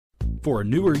For a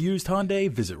new or used Hyundai,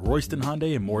 visit Royston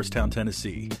Hyundai in Morristown,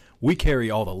 Tennessee. We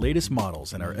carry all the latest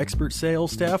models, and our expert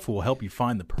sales staff will help you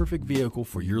find the perfect vehicle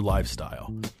for your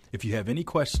lifestyle. If you have any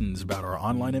questions about our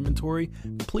online inventory,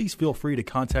 please feel free to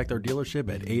contact our dealership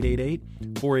at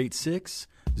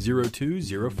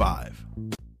 888-486-0205.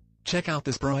 Check out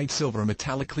this bright silver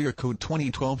metallic clear coat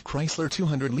 2012 Chrysler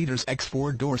 200 liters X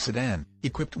 4-door sedan,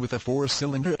 equipped with a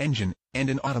 4-cylinder engine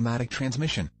and an automatic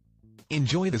transmission.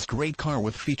 Enjoy this great car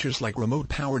with features like remote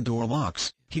power door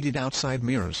locks, heated outside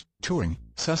mirrors, touring,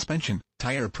 suspension,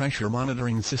 tire pressure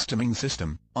monitoring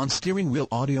system, on-steering wheel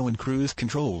audio and cruise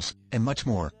controls, and much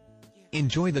more.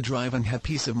 Enjoy the drive and have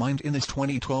peace of mind in this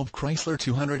 2012 Chrysler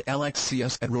 200 LX. See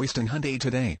us at Royston Hyundai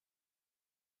today.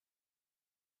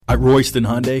 At Royston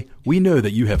Hyundai, we know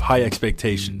that you have high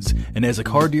expectations, and as a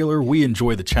car dealer, we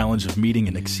enjoy the challenge of meeting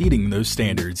and exceeding those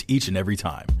standards each and every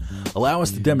time. Allow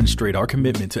us to demonstrate our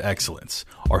commitment to excellence.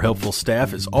 Our helpful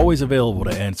staff is always available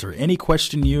to answer any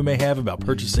question you may have about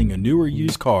purchasing a new or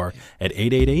used car at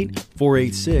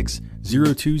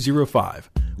 888-486-0205.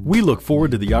 We look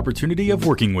forward to the opportunity of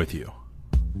working with you.